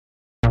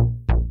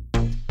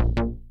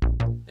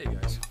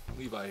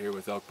Levi here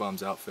with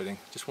ElkBums Outfitting.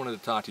 Just wanted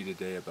to talk to you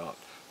today about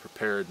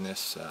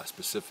preparedness,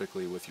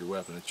 specifically with your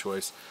weapon of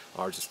choice.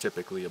 Ours is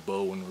typically a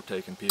bow when we're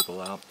taking people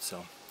out.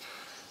 So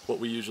what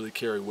we usually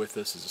carry with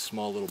us is a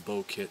small little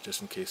bow kit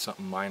just in case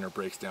something minor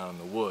breaks down in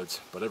the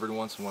woods. But every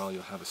once in a while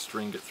you'll have a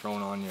string get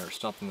thrown on you or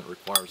something that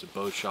requires a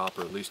bow shop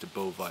or at least a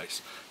bow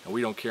vise. Now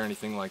we don't carry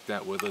anything like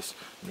that with us,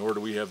 nor do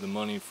we have the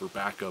money for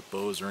backup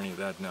bows or any of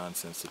that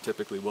nonsense. So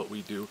typically what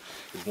we do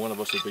is one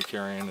of us will be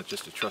carrying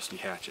just a trusty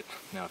hatchet.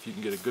 Now if you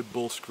can get a good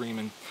bull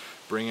screaming,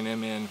 bringing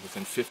him in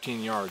within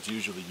 15 yards,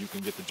 usually you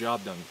can get the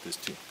job done with this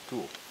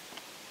tool.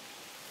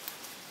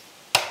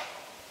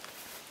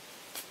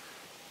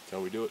 That's how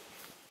we do it.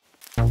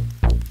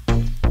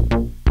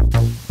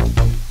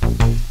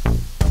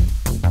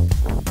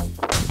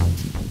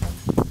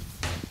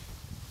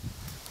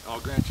 I'll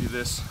grant you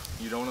this,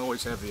 you don't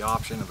always have the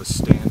option of a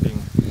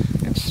standing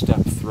and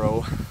step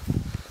throw.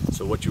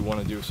 So what you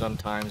want to do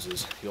sometimes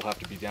is you'll have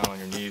to be down on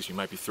your knees, you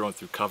might be throwing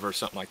through cover or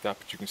something like that,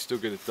 but you can still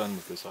get it done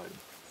with this item.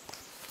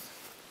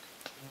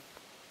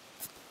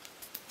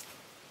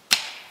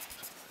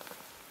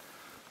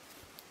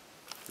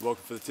 You're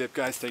welcome for the tip,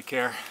 guys. Take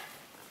care.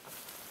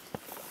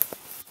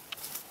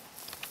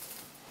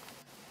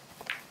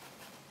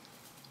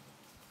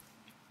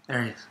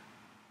 There he is.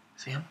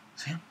 See him?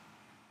 See him?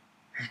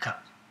 Here he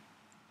comes.